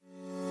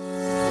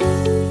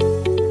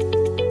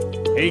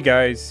Hey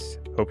guys,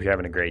 hope you're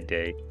having a great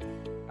day.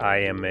 I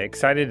am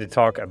excited to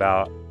talk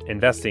about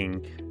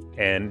investing,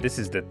 and this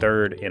is the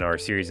third in our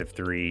series of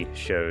 3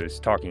 shows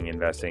talking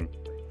investing.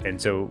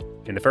 And so,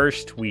 in the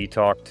first, we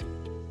talked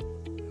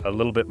a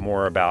little bit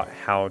more about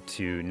how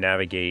to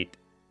navigate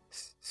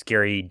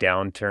scary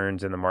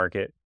downturns in the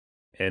market.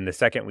 In the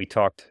second, we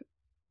talked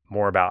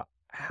more about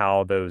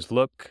how those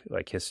look,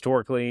 like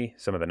historically,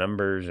 some of the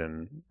numbers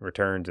and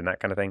returns and that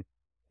kind of thing.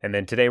 And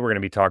then today, we're going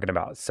to be talking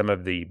about some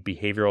of the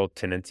behavioral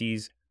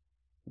tendencies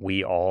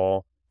we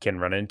all can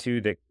run into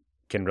that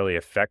can really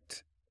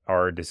affect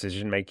our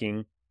decision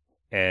making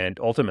and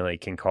ultimately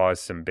can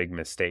cause some big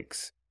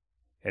mistakes.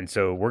 And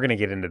so we're going to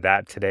get into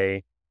that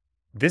today.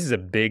 This is a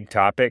big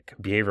topic.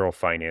 Behavioral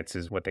finance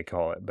is what they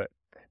call it, but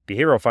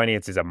behavioral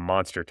finance is a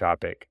monster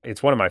topic.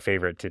 It's one of my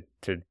favorite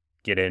to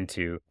get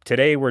into.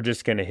 Today, we're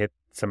just going to hit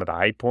some of the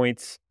high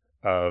points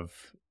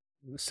of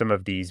some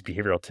of these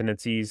behavioral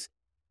tendencies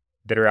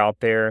that are out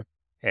there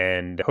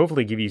and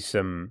hopefully give you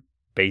some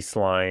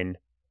baseline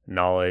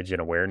knowledge and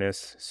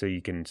awareness so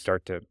you can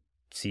start to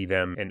see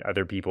them in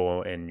other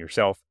people and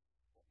yourself,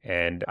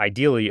 and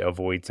ideally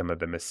avoid some of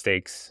the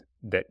mistakes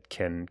that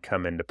can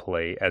come into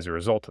play as a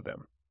result of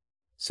them.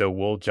 So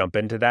we'll jump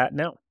into that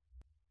now.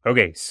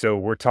 Okay, so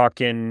we're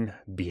talking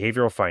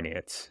behavioral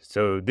finance.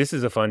 So this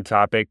is a fun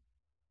topic.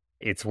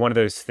 It's one of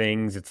those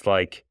things, it's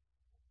like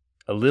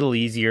a little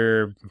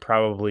easier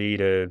probably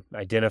to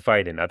identify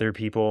it in other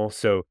people.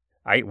 So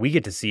we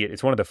get to see it.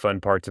 It's one of the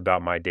fun parts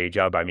about my day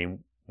job. I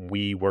mean,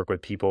 we work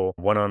with people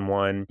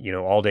one-on-one,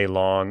 all day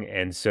long.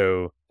 And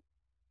so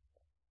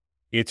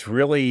it's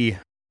really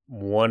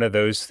one of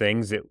those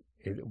things that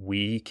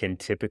we can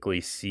typically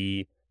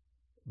see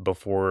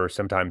before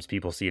sometimes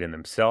people see it in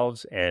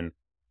themselves. And,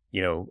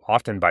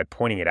 often by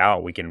pointing it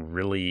out, we can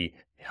really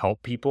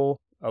help people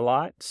a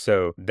lot.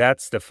 So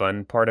that's the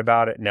fun part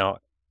about it. Now,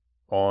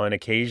 on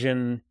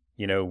occasion,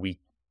 we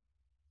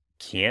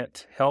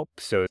can't help.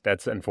 So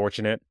that's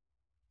unfortunate.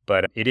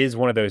 But it is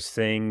one of those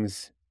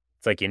things.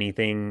 It's like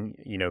anything,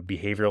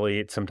 behaviorally,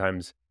 it's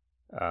sometimes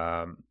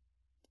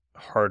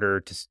harder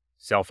to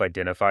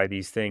self-identify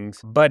these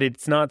things. But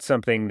it's not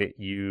something that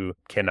you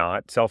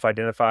cannot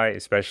self-identify,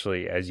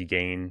 especially as you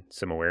gain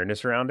some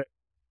awareness around it.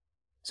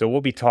 So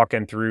we'll be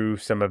talking through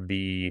some of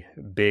the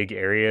big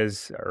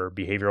areas or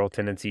behavioral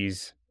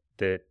tendencies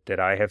that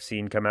I have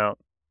seen come out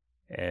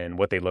and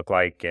what they look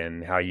like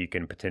and how you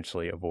can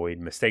potentially avoid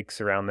mistakes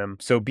around them.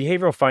 So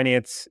behavioral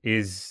finance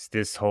is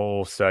this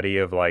whole study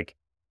of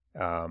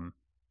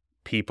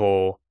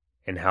people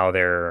and how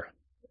they're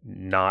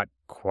not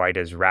quite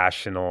as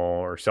rational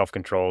or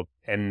self-controlled,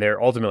 and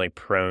they're ultimately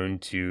prone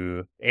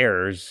to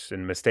errors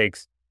and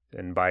mistakes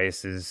and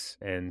biases.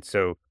 And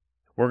so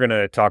we're going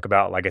to talk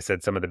about, like I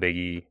said, some of the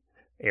biggie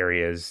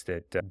areas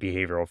that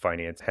behavioral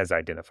finance has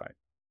identified.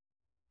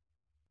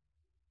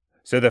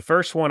 So the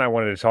first one I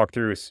wanted to talk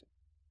through is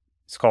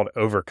it's called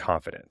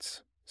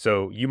overconfidence.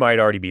 So you might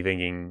already be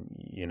thinking,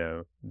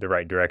 the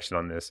right direction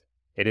on this.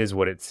 It is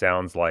what it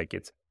sounds like.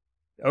 It's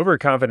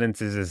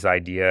overconfidence is this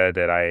idea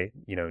that I,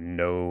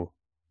 know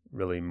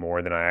really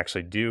more than I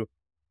actually do.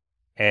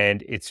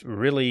 And it's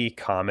really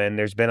common.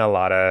 There's been a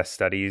lot of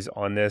studies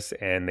on this,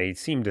 and they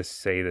seem to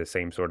say the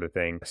same sort of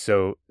thing.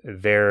 So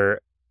there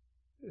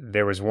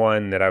was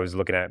one that I was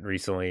looking at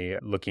recently,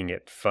 looking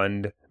at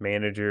fund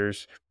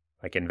managers,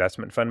 like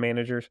investment fund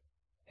managers.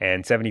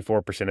 And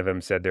 74% of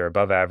them said they're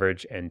above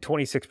average, and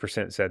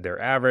 26% said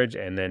they're average,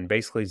 and then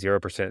basically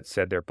 0%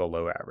 said they're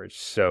below average.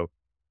 So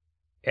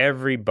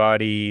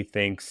everybody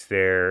thinks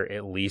they're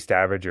at least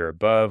average or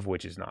above,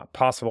 which is not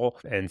possible.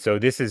 And so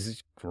this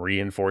is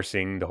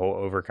reinforcing the whole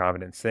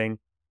overconfidence thing.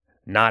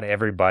 Not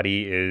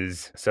everybody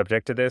is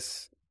subject to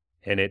this,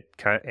 and it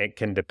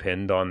can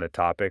depend on the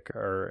topic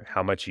or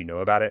how much you know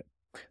about it.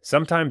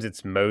 Sometimes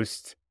it's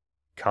most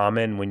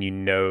common when you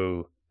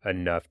know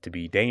enough to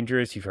be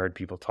dangerous. You've heard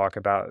people talk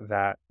about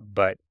that,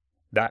 but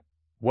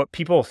what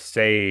people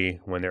say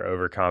when they're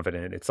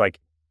overconfident, it's like,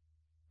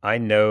 I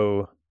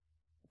know,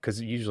 because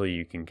usually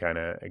you can kind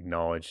of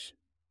acknowledge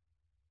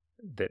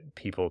that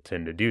people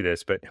tend to do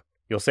this, but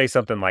you'll say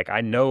something like, I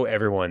know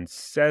everyone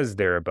says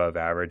they're above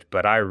average,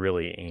 but I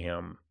really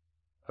am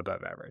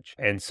above average.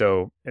 And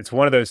so it's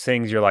one of those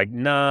things you're like,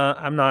 nah,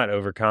 I'm not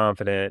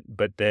overconfident,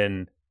 but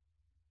then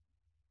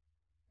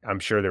I'm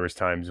sure there was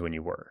times when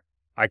you were.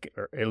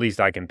 Or at least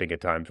I can think of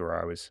times where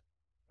I was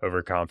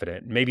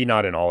overconfident. Maybe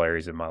not in all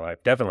areas of my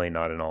life. Definitely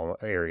not in all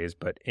areas,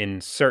 but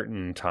in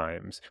certain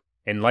times.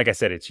 And like I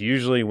said, it's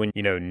usually when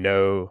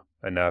know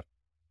enough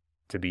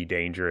to be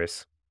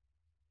dangerous.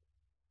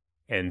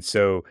 And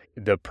so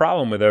the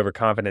problem with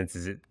overconfidence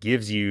is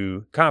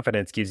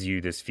confidence gives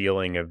you this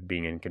feeling of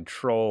being in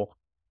control,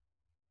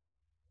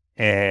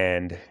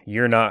 and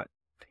you're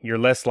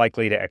less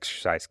likely to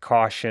exercise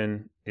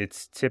caution.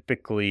 It's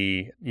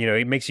typically,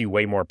 it makes you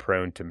way more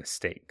prone to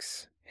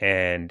mistakes.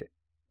 And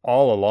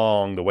all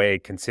along the way,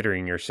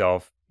 considering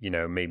yourself,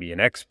 maybe an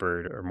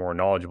expert or more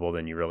knowledgeable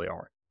than you really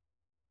are.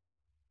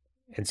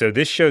 And so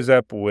this shows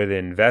up with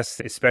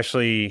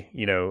especially,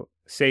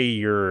 say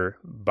you're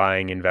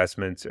buying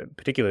investments,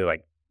 particularly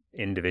like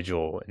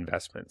individual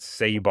investments.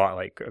 Say you bought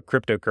like a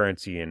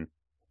cryptocurrency in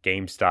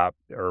GameStop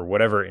or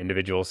whatever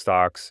individual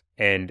stocks,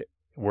 and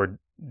were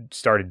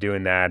started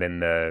doing that in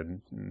the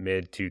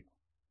mid to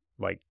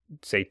like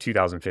say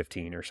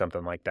 2015 or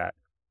something like that.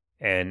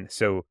 And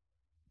so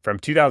from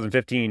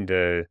 2015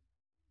 to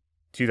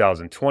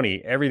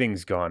 2020,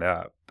 everything's gone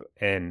up,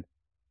 and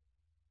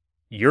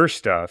your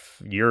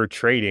stuff, your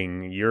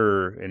trading,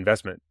 your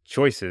investment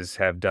choices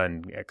have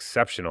done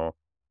exceptional.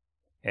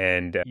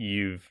 And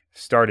you've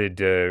started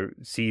to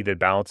see the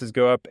balances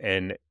go up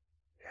and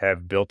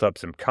have built up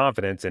some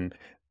confidence. And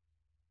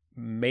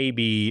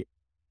maybe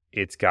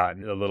it's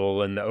gotten a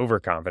little in the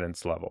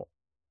overconfidence level.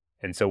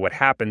 And so what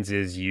happens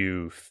is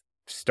you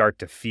start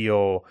to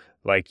feel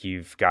like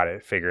you've got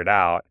it figured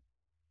out.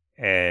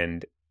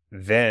 And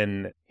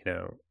then,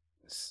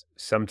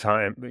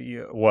 sometime,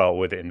 well,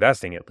 with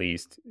investing at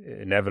least,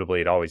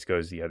 inevitably it always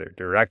goes the other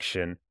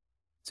direction.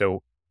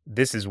 So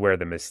this is where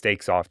the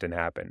mistakes often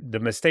happen. The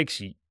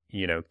mistakes,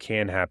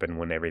 can happen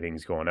when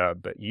everything's going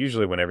up, but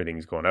usually when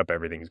everything's going up,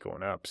 everything's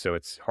going up. So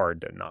it's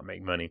hard to not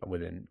make money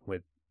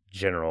with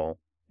general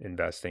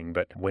investing.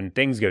 But when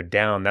things go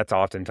down, that's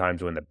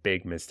oftentimes when the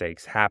big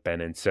mistakes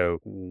happen. And so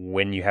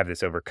when you have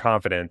this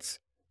overconfidence,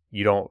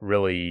 you don't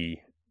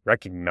really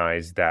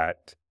recognize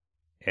that,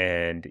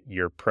 and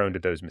you're prone to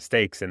those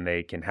mistakes, and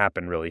they can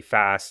happen really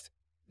fast,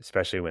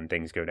 especially when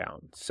things go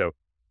down. So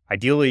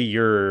ideally,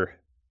 you're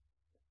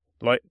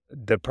like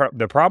the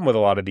problem with a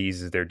lot of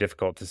these is they're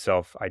difficult to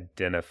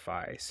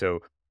self-identify. So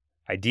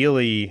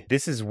ideally,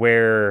 this is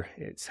where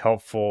it's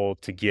helpful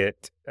to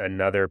get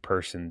another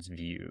person's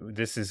view.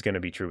 This is going to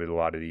be true with a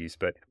lot of these,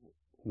 but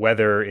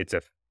whether it's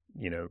a,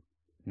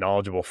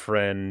 knowledgeable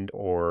friend,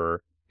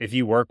 or if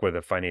you work with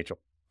a financial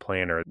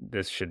planner,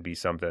 this should be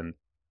something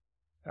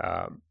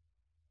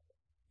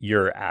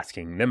you're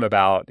asking them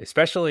about,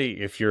 especially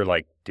if you're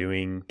like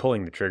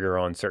pulling the trigger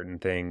on certain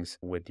things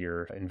with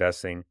your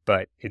investing.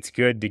 But it's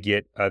good to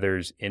get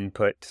others'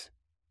 input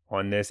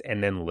on this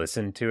and then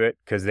listen to it,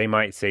 because they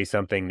might say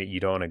something that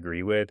you don't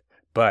agree with.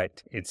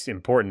 But it's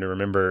important to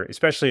remember,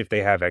 especially if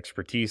they have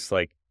expertise,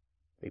 like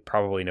they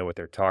probably know what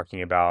they're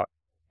talking about,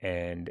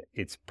 and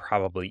it's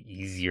probably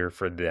easier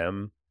for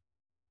them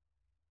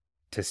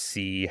to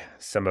see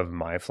some of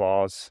my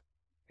flaws,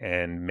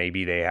 and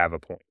maybe they have a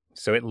point.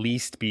 So at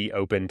least be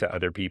open to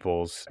other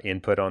people's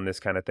input on this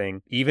kind of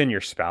thing. Even your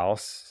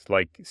spouse,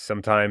 like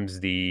sometimes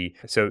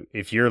so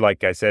if you're,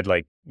 like I said,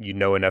 like,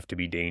 enough to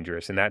be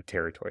dangerous in that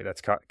territory, that's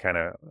kind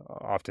of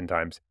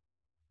oftentimes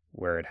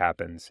where it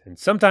happens. And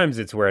sometimes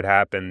it's where it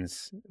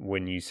happens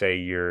when you say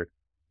you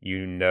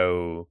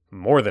know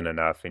more than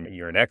enough and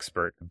you're an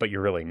expert, but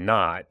you're really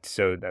not.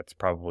 So that's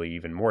probably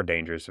even more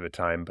dangerous of a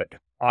time. But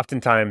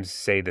oftentimes,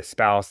 say the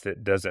spouse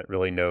that doesn't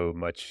really know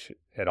much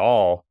at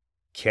all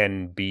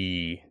can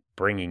be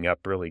bringing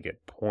up really good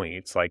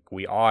points. Like,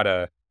 we ought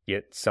to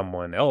get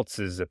someone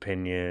else's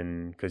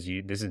opinion, because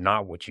this is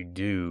not what you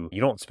do.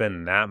 You don't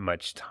spend that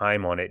much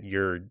time on it.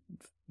 You're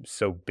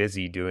so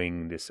busy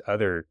doing this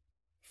other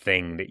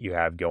thing that you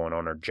have going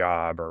on, or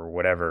job or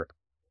whatever.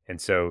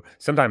 And so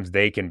sometimes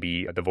they can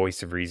be the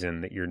voice of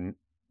reason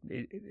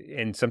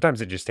and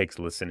sometimes it just takes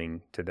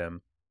listening to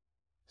them.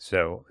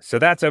 So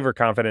that's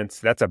overconfidence.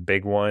 That's a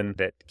big one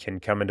that can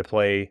come into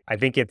play. I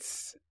think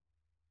it's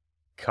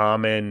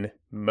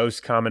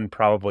most common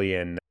probably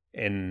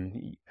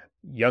in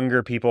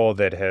younger people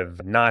that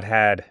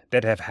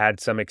have had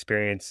some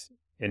experience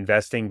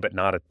investing, but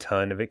not a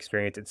ton of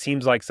experience. It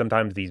seems like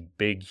sometimes these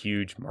big,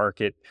 huge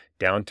market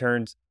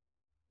downturns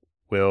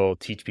will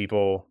teach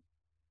people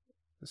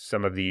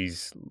some of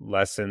these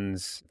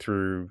lessons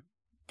through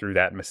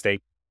that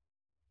mistake.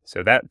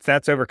 So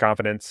that's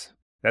overconfidence.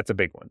 That's a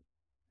big one.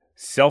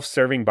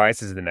 Self-serving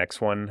bias is the next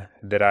one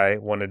that I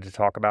wanted to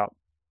talk about.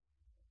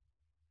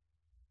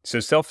 So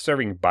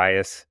self-serving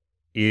bias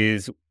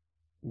is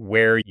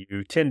where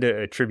you tend to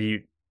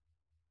attribute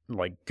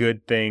like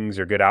good things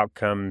or good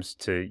outcomes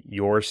to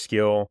your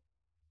skill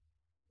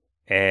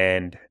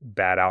and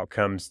bad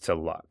outcomes to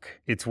luck.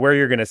 It's where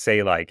you're going to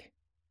say, like,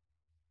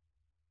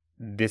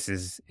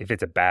 if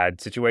it's a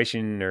bad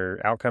situation or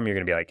outcome, you're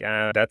going to be like,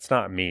 that's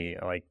not me.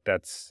 Like,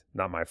 that's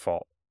not my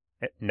fault.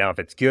 Now, if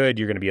it's good,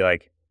 you're going to be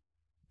like,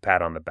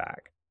 pat on the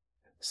back.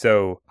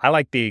 So I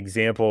like the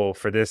example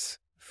for this,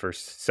 for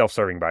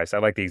self-serving bias. I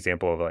like the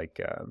example of like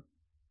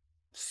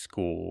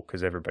school,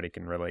 because everybody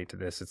can relate to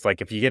this. It's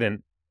like, if you get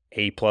an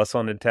A+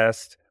 on the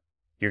test,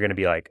 you're going to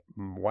be like,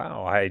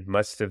 wow, I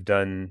must have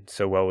done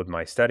so well with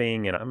my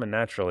studying, and I'm a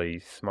naturally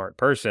smart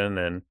person,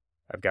 and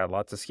I've got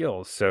lots of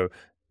skills. So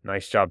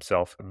nice job,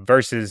 self.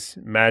 Versus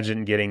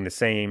imagine getting the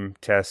same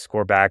test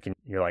score back and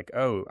you're like,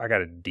 oh, I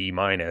got a D-.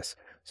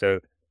 So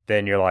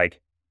then you're like,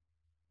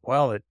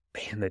 well,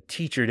 the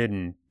teacher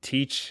didn't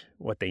teach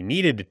what they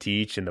needed to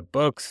teach, and the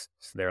books,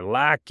 they're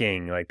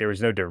lacking. Like, there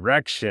was no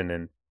direction,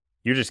 and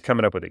you're just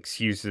coming up with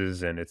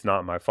excuses, and it's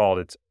not my fault.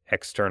 It's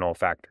external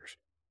factors.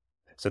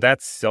 So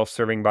that's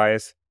self-serving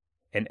bias.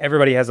 And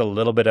everybody has a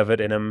little bit of it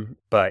in them,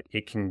 but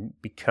it can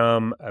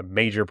become a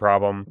major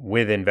problem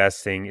with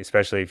investing,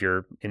 especially if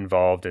you're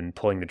involved in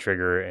pulling the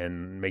trigger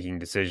and making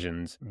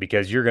decisions,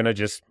 because you're going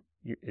to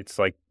it's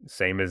like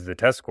same as the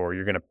test score.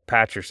 You're going to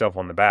pat yourself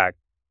on the back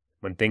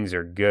when things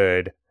are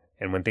good.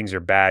 And when things are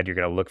bad, you're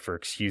going to look for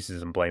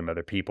excuses and blame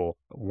other people.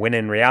 When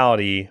in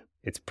reality,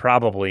 it's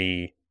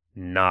probably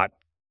not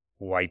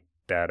quite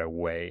that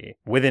away.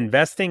 With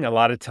investing, a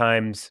lot of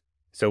times,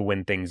 so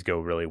when things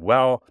go really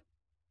well,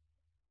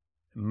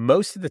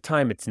 most of the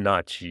time it's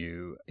not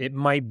you. It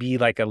might be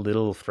like a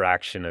little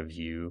fraction of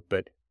you,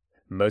 but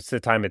most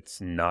of the time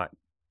it's not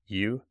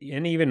you.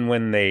 And even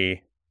when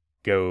they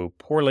go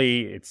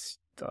poorly, it's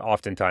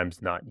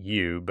oftentimes not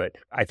you. But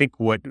I think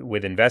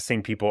with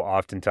investing, people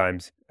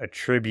oftentimes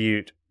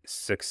attribute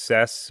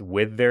success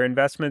with their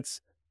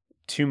investments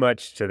too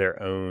much to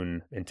their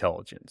own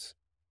intelligence.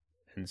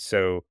 And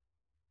so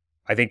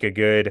I think a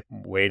good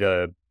way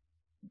to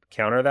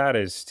counter that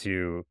is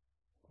to,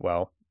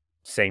 well,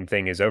 same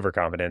thing as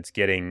overconfidence,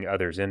 getting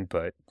others'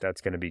 input.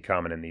 That's going to be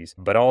common in these,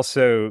 but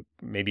also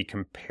maybe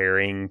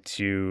comparing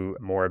to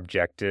more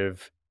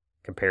objective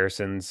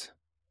comparisons,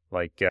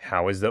 like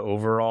how is the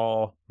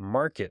overall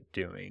market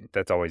doing?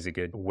 That's always a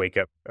good wake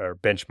up or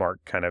benchmark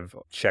kind of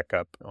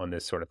checkup on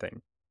this sort of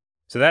thing.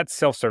 So that's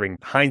self-serving.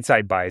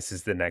 Hindsight bias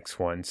is the next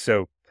one.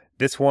 So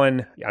this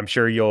one, I'm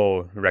sure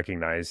you'll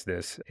recognize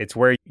this. It's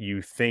where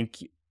you think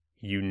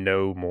you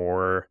know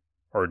more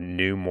or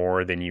knew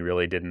more than you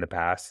really did in the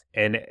past.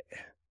 And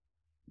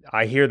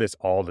I hear this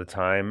all the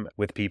time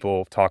with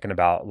people talking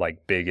about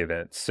like big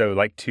events. So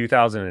like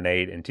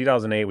 2008, in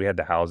 2008, we had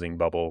the housing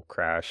bubble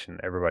crash, and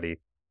everybody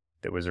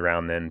that was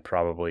around then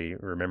probably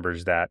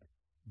remembers that,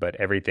 but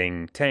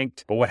everything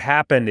tanked. But what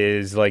happened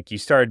is like you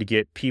started to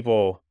get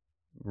people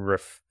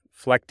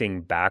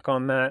reflecting back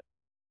on that.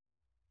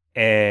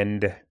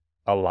 And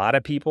a lot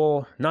of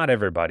people, not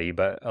everybody,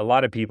 but a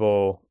lot of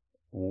people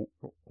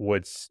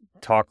would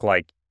talk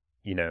like,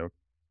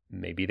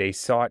 maybe they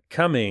saw it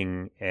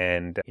coming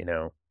and,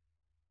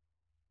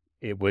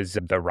 it was,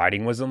 the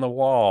writing was on the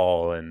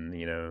wall and,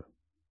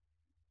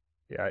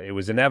 it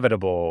was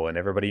inevitable and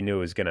everybody knew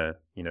it was going to,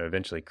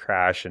 eventually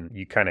crash. And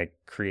you kind of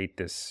create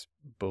this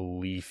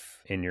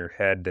belief in your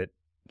head that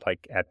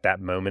like at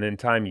that moment in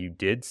time, you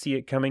did see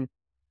it coming.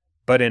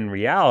 But in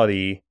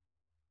reality,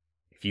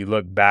 if you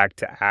look back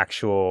to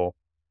actual,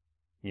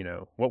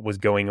 what was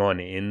going on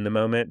in the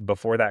moment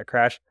before that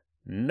crash,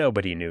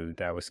 nobody knew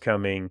that was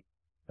coming.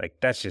 Like,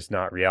 that's just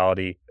not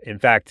reality. In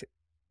fact,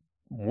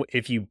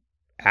 if you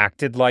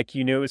acted like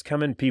you knew it was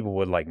coming, people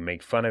would like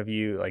make fun of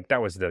you. Like,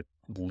 that was the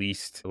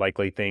least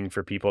likely thing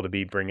for people to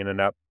be bringing it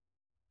up.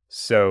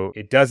 So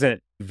it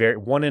doesn't,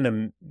 1 in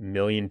a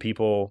million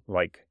people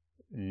like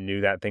knew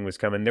that thing was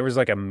coming. There was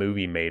like a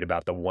movie made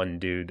about the one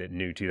dude that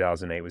knew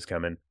 2008 was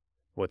coming.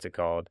 What's it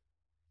called?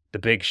 The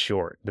Big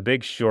Short. The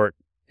Big Short,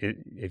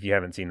 if you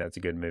haven't seen that, it's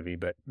a good movie,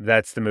 but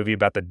that's the movie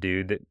about the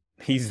dude that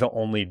he's the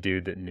only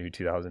dude that knew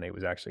 2008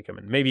 was actually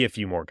coming. Maybe a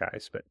few more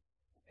guys,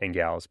 and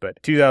gals, but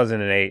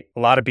 2008, a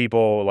lot of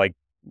people like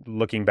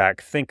looking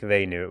back think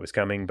they knew it was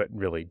coming, but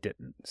really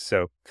didn't.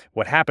 So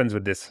what happens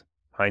with this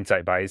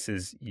hindsight bias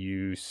is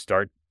you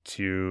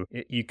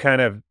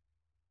kind of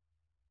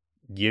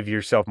give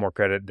yourself more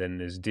credit than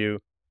is due.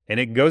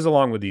 And it goes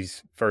along with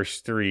these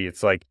first three.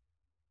 It's like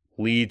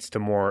leads to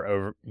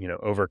more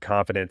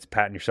overconfidence,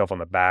 patting yourself on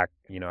the back.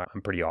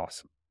 I'm pretty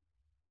awesome.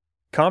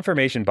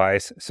 Confirmation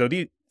bias. So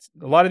a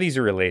lot of these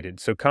are related.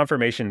 So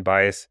confirmation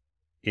bias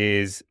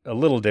is a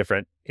little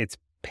different. It's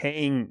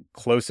paying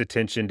close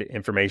attention to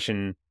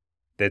information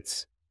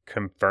that's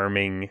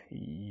confirming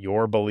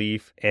your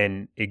belief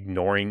and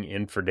ignoring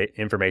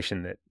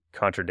information that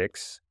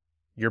contradicts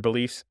your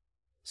beliefs.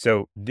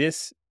 So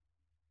this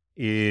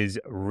is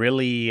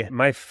really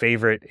my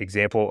favorite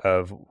example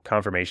of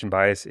confirmation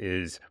bias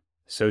is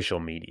social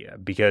media,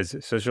 because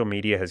social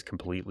media has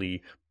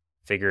completely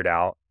figured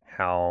out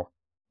how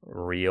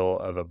real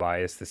of a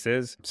bias this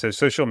is. So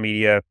social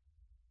media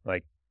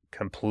like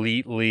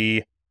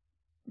completely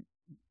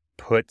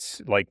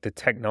puts like the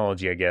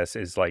technology, I guess,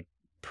 is like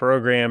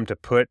programmed to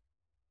put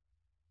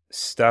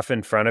stuff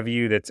in front of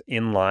you that's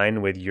in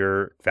line with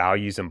your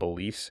values and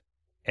beliefs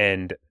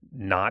and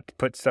not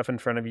put stuff in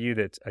front of you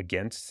that's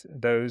against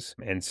those.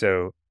 And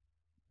so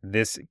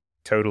this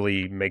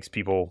totally makes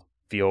people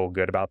feel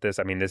good about this.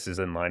 I mean, this is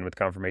in line with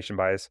confirmation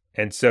bias.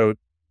 And so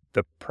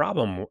the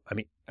problem,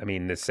 I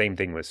mean, the same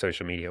thing with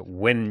social media.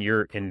 When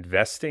you're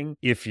investing,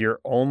 if you're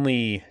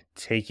only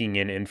taking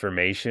in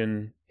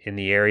information in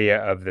the area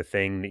of the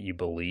thing that you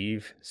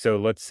believe, so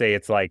let's say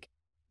it's like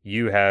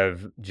you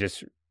have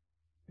just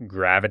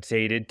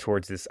gravitated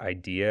towards this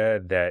idea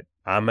that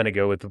I'm going to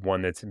go with the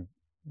one that's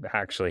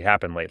actually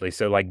happened lately.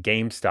 So like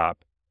GameStop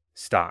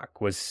stock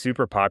was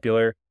super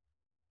popular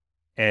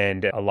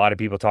and a lot of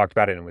people talked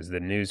about it and it was the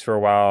news for a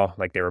while.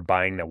 Like they were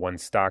buying that one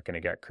stock and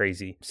it got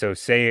crazy. So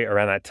say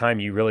around that time,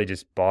 you really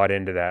just bought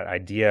into that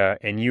idea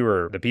and you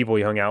were the people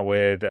you hung out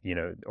with,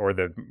 or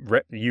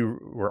you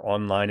were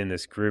online in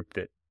this group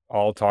that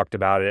all talked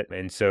about it.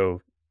 And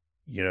so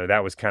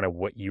that was kind of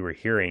what you were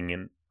hearing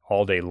and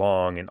all day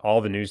long, and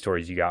all the news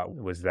stories you got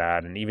was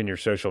that, and even your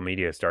social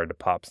media started to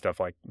pop stuff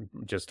like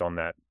just on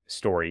that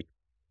story.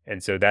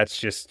 And so that's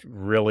just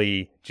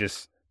really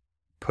just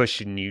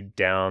pushing you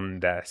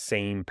down that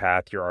same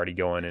path you're already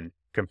going and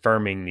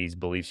confirming these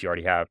beliefs you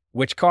already have,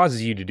 which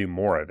causes you to do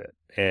more of it.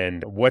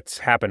 And what's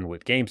happened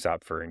with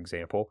GameStop, for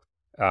example,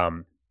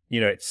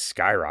 it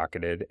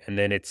skyrocketed, and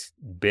then it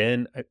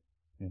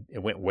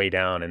went way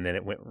down, and then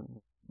it went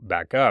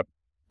back up.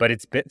 But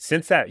it's been,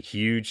 since that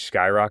huge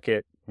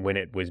skyrocket when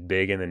it was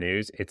big in the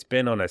news, it's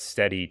been on a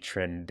steady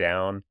trend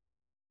down.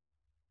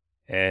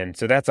 And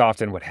so that's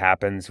often what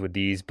happens with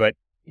these. But,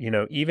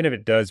 even if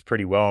it does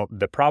pretty well,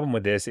 the problem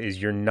with this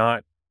is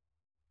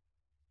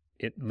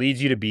it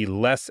leads you to be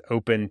less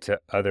open to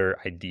other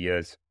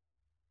ideas.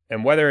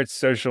 And whether it's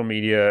social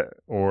media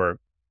or,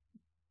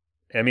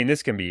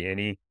 this can be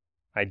any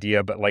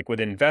idea, but like with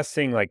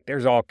investing, like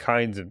there's all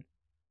kinds of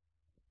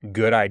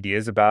good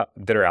ideas that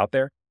are out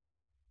there.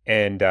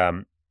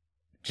 And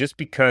just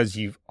because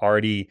you've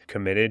already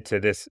committed to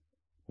this,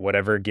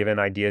 whatever given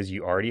ideas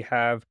you already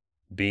have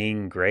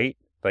being great,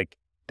 like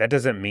that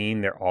doesn't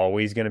mean they're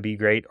always going to be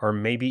great, or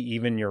maybe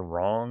even you're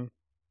wrong.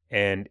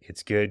 And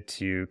it's good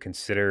to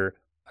consider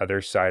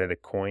other side of the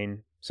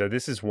coin. So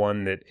this is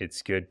one that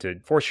it's good to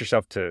force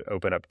yourself to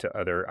open up to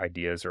other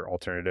ideas or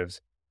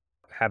alternatives.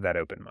 Have that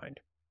open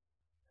mind.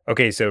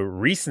 Okay, so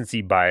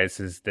recency bias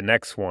is the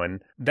next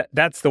one.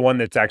 That's the one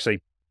that's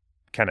actually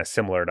kind of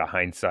similar to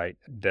hindsight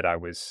that I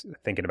was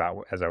thinking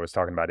about as I was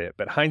talking about it.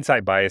 But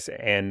hindsight bias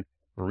and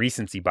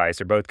recency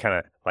bias are both kind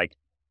of like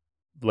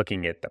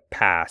looking at the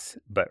past.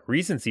 But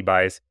recency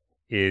bias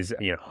is,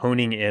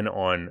 honing in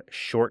on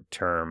short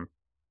term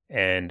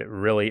and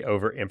really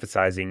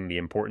overemphasizing the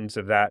importance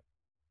of that.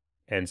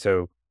 And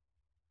so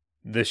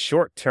the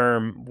short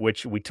term,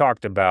 which we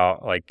talked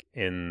about like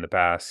in the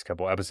past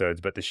couple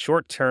episodes, but the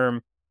short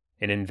term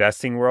in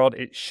investing world,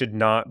 it should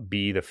not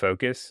be the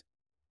focus.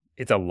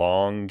 It's a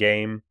long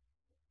game.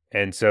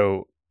 And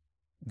so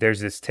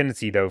there's this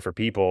tendency though for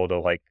people to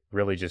like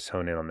really just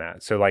hone in on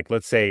that. So like,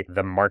 let's say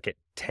the market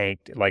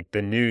tanked, like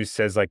the news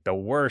says like the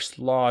worst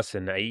loss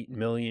in 8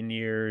 million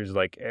years,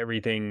 like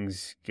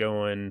everything's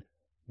going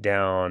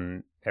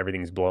down,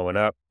 everything's blowing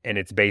up, and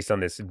it's based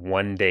on this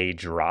 1 day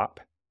drop.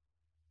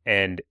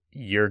 And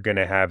you're going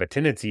to have a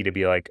tendency to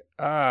be like,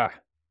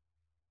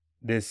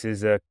 this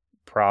is a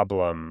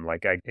problem.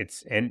 Like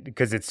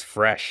because it's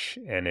fresh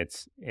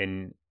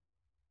and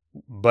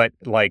but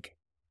like,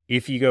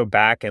 if you go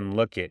back and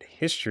look at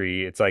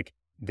history, it's like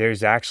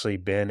there's actually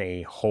been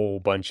a whole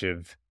bunch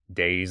of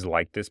days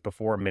like this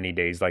before, many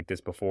days like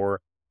this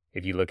before,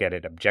 if you look at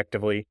it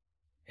objectively.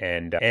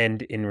 And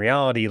in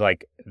reality,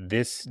 like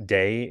this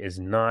day is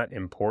not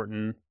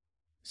important.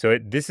 So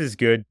this is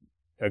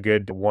a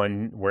good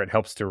one where it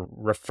helps to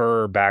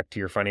refer back to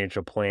your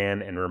financial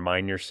plan and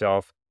remind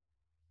yourself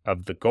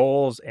of the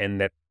goals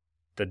and that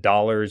the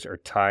dollars are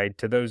tied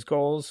to those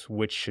goals,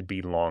 which should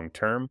be long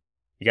term.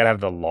 You got to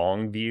have the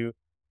long view,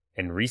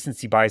 and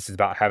recency bias is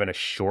about having a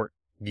short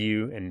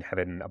view and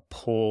having a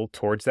pull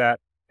towards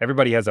that.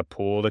 Everybody has a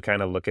pull to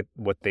kind of look at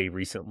what they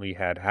recently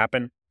had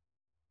happen.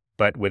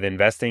 But with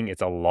investing, it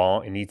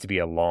needs to be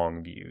a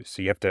long view.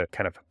 So you have to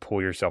kind of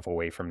pull yourself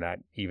away from that,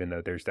 even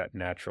though there's that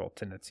natural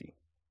tendency.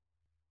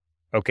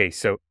 Okay,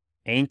 so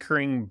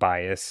anchoring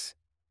bias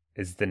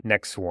is the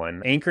next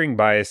one. Anchoring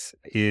bias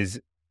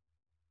is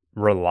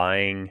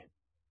relying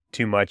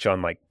too much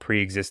on like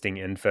pre-existing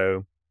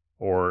info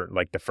or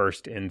like the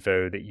first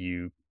info that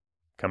you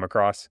come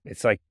across.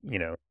 It's like,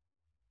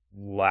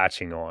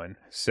 latching on.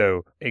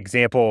 So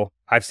example,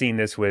 I've seen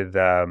this with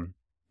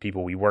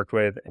people we worked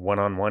with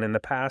one-on-one in the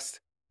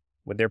past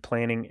with their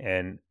planning.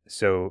 And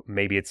so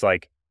maybe it's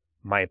like,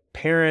 my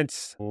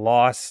parents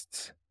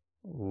lost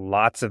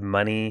lots of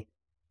money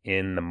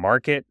in the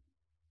market.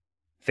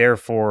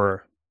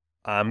 Therefore,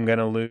 I'm going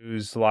to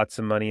lose lots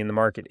of money in the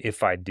market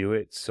if I do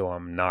it. So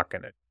I'm not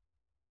going to.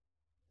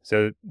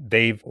 So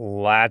they've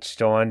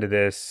latched on to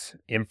this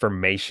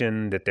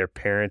information that their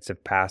parents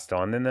have passed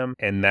on to them.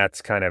 And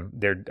that's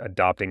they're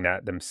adopting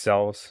that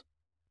themselves.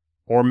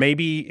 Or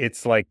maybe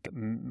it's like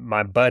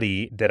my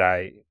buddy that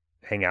I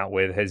hang out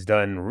with has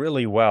done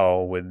really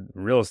well with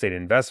real estate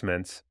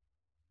investments.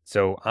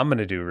 So I'm going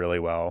to do really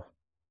well.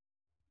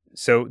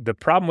 So the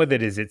problem with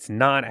it is it's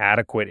not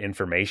adequate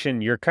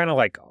information. You're kind of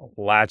like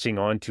latching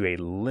onto a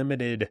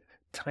limited,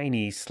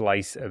 tiny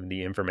slice of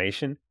the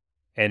information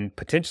and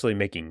potentially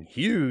making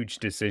huge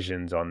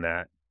decisions on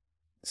that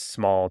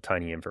small,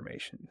 tiny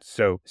information.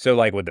 So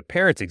like with the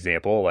parents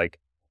example, like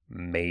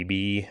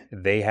maybe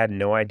they had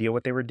no idea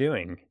what they were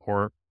doing,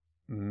 or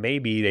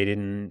maybe they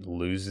didn't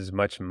lose as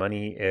much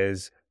money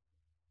as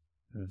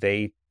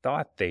they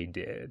thought they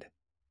did,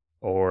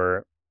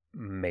 or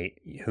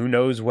who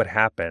knows what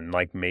happened.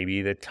 Like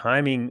maybe the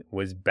timing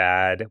was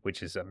bad,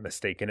 which is a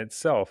mistake in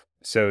itself.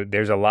 So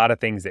there's a lot of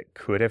things that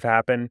could have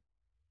happened,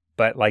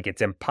 but like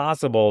it's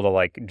impossible to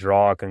like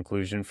draw a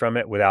conclusion from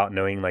it without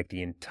knowing like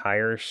the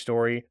entire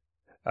story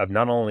of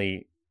not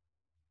only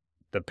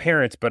the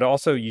parents, but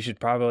also you should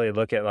probably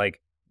look at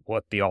like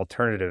what the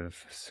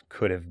alternatives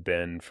could have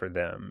been for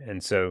them.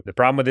 And so the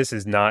problem with this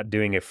is not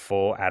doing a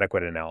full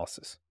adequate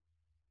analysis.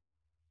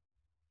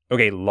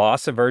 Okay,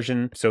 loss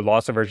aversion. So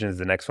loss aversion is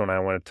the next one I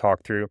want to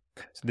talk through.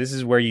 So this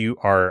is where you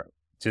are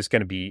just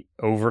going to be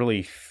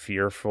overly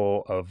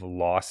fearful of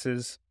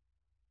losses.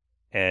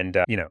 And,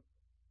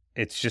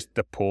 it's just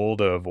the pull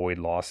to avoid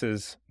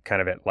losses kind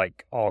of at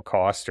like all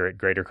cost or at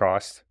greater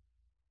cost.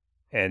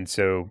 And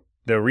so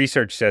the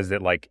research says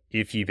that like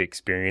if you've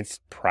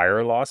experienced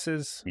prior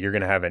losses, you're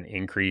going to have an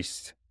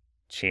increased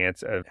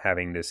chance of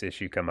having this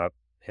issue come up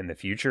in the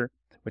future,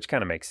 which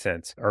kind of makes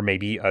sense. Or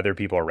maybe other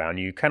people around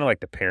you, kind of like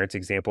the parents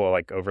example,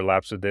 like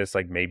overlaps with this.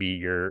 Like maybe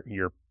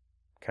you're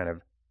kind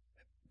of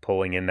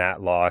pulling in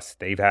that loss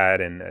they've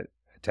had and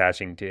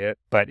attaching to it.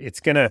 But it's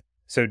gonna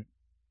so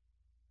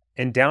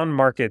in down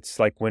markets,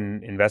 like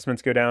when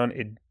investments go down,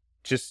 it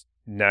just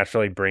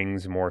naturally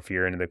brings more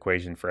fear into the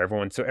equation for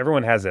everyone. So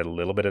everyone has a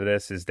little bit of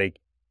this.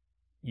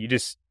 You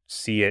just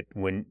see it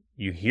when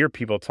you hear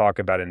people talk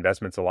about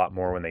investments a lot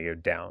more when they go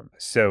down.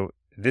 So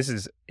this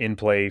is in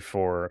play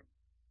for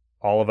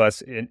all of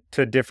us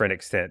to different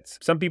extents.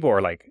 Some people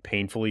are like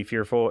painfully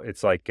fearful.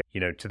 It's like,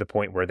 to the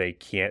point where they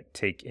can't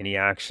take any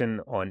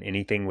action on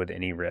anything with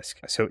any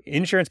risk. So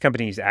insurance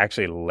companies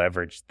actually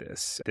leverage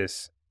this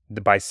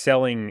by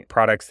selling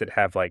products that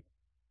have like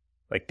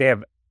they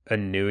have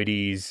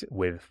annuities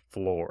with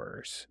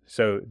floors.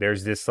 So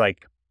there's this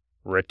like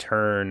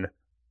return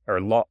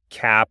or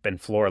cap and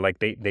floor, like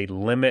they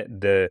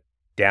limit the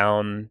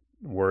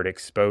downward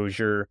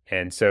exposure.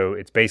 And so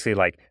it's basically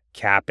like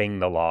capping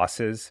the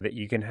losses that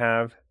you can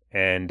have.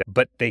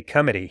 But they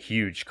come at a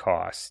huge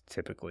cost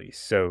typically.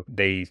 So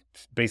they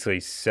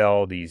basically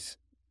sell these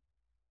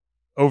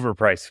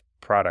overpriced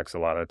products a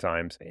lot of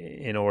times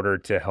in order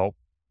to help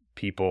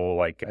people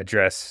like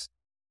address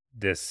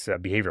this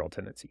behavioral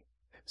tendency.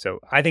 So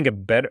I think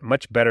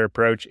much better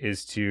approach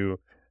is to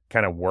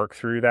kind of work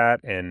through that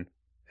and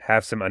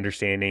have some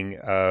understanding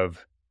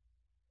of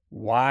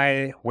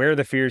where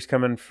the fear is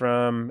coming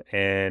from,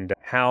 and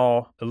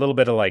how a little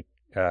bit of like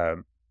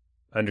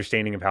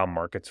understanding of how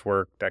markets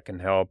work that can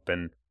help,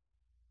 and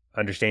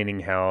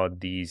understanding how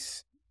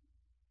these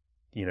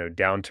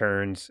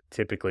downturns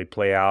typically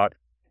play out,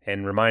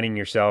 and reminding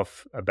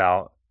yourself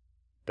about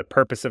the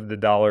purpose of the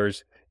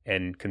dollars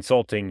and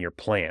consulting your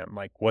plan.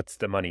 Like, what's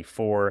the money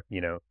for?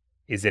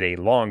 Is it a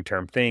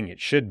long-term thing? It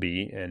should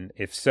be. And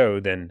if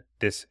so, then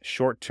this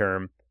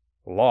short-term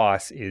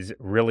loss is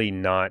really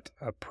not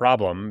a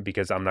problem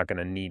because I'm not going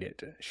to need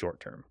it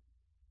short-term.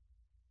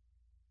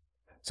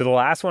 So the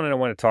last one I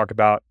want to talk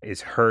about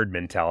is herd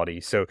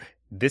mentality. So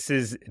this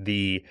is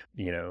the,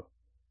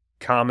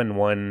 common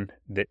one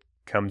that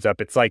comes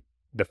up. It's like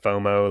the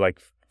FOMO,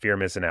 like fear of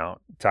missing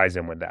out, ties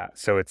in with that.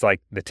 So it's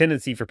like the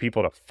tendency for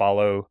people to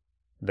follow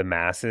the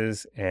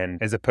masses,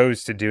 and as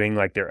opposed to doing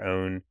like their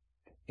own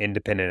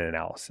independent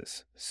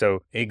analysis.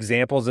 So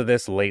examples of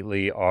this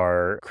lately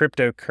are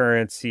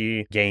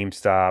cryptocurrency,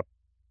 GameStop,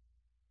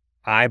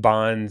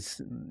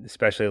 iBonds,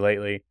 especially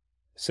lately.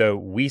 So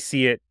we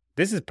see it.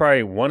 This is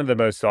probably one of the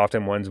most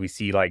often ones we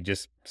see, like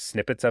just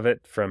snippets of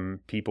it from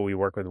people we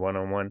work with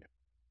one-on-one.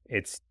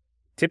 It's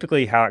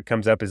typically how it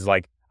comes up is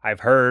like, I've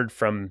heard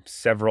from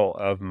several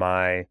of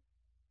my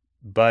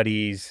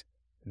buddies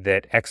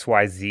that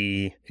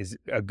XYZ is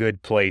a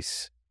good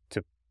place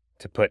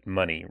to put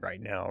money right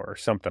now, or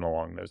something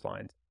along those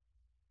lines.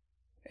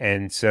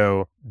 And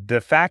so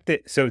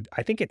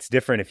I think it's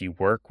different if you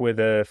work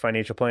with a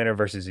financial planner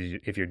versus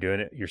if you're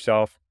doing it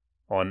yourself.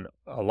 On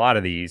a lot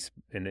of these,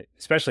 and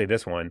especially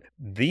this one,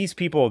 these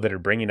people that are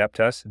bringing it up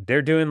to us,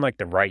 they're doing like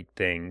the right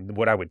thing.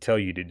 What I would tell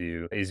you to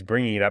do is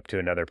bringing it up to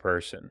another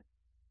person.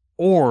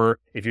 Or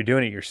if you're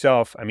doing it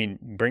yourself,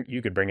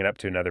 you could bring it up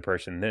to another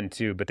person then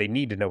too, but they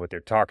need to know what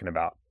they're talking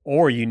about.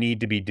 Or you need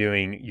to be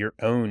doing your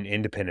own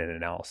independent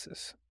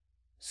analysis.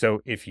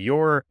 So if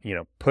you're,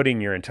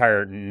 putting your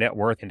entire net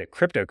worth into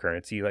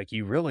cryptocurrency, like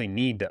you really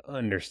need to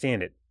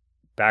understand it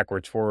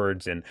backwards,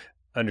 forwards, and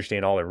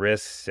understand all the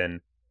risks and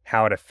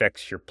how it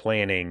affects your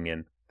planning.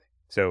 And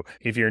so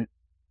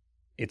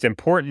it's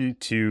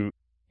important to,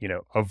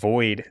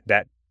 avoid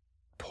that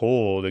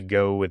pull to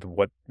go with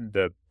what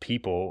the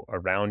people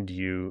around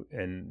you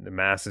and the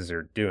masses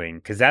are doing.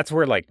 Because that's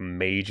where like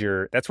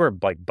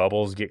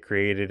bubbles get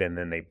created and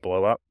then they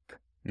blow up.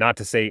 Not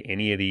to say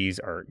any of these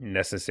are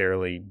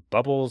necessarily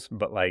bubbles,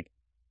 but like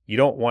you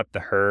don't want the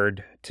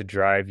herd to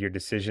drive your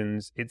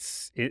decisions.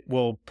 It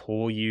will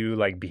pull you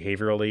like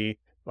behaviorally.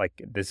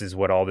 Like this is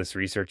what all this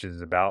research is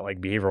about.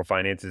 Like behavioral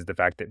finance is the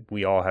fact that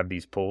we all have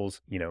these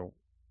pulls,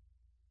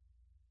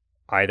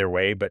 either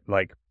way, but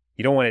like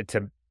you don't want it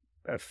to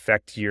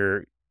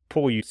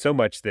pull you so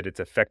much that it's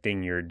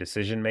affecting your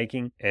decision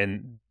making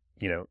and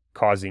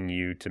causing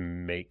you to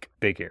make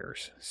big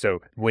errors.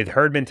 So with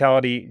herd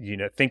mentality,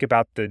 think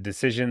about the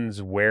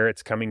decisions, where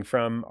it's coming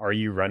from. Are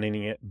you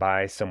running it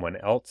by someone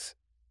else?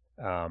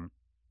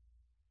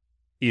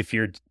 If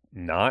you're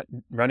not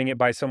running it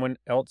by someone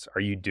else,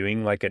 are you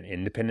doing like an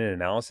independent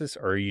analysis,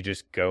 or are you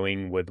just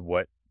going with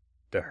what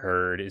the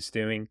herd is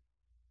doing?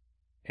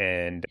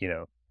 And,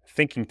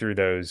 thinking through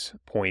those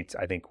points,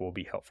 I think, will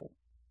be helpful.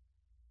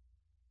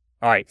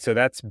 All right, so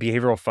that's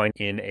behavioral finance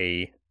in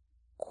a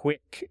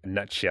quick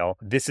nutshell.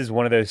 This is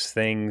one of those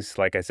things,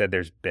 like I said,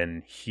 there's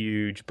been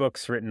huge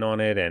books written on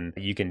it, and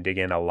you can dig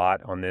in a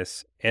lot on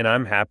this. And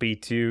I'm happy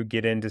to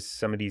get into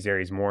some of these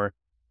areas more.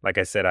 Like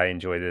I said, I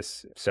enjoy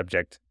this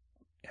subject.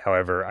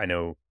 However, I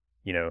know,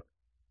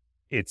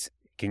 it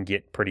can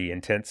get pretty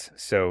intense.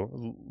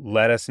 So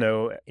let us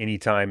know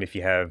anytime if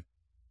you have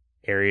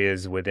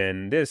areas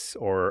within this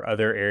or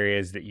other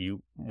areas that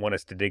you want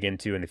us to dig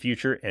into in the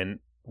future, and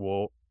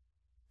we'll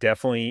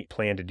definitely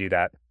plan to do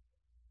that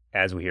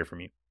as we hear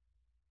from you.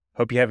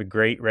 Hope you have a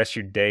great rest of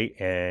your day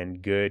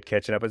and good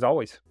catching up as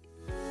always.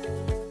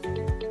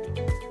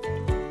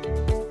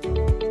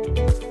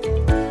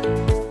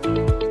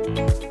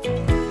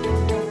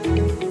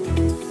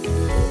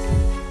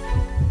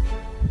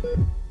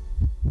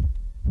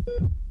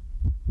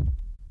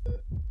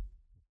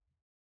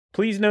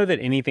 Please know that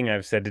anything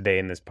I've said today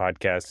in this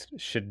podcast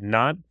should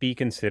not be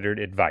considered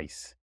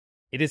advice.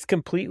 It is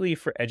completely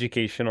for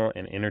educational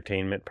and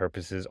entertainment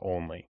purposes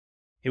only.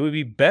 It would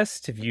be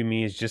best to view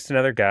me as just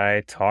another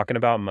guy talking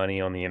about money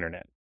on the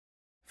internet.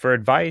 For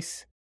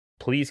advice,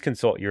 please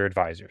consult your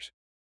advisors.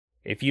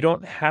 If you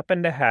don't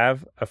happen to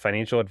have a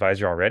financial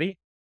advisor already,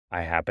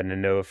 I happen to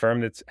know a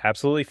firm that's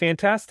absolutely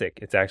fantastic.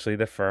 It's actually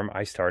the firm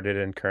I started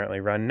and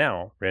currently run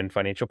now, Wren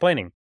Financial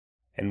Planning.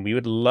 And we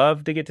would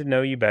love to get to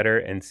know you better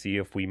and see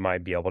if we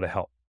might be able to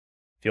help.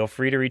 Feel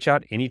free to reach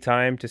out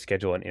anytime to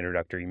schedule an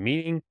introductory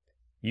meeting.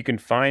 You can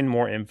find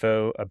more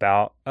info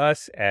about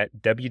us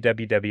at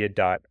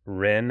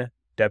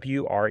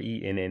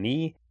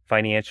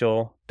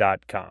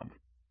www.renfinancial.com.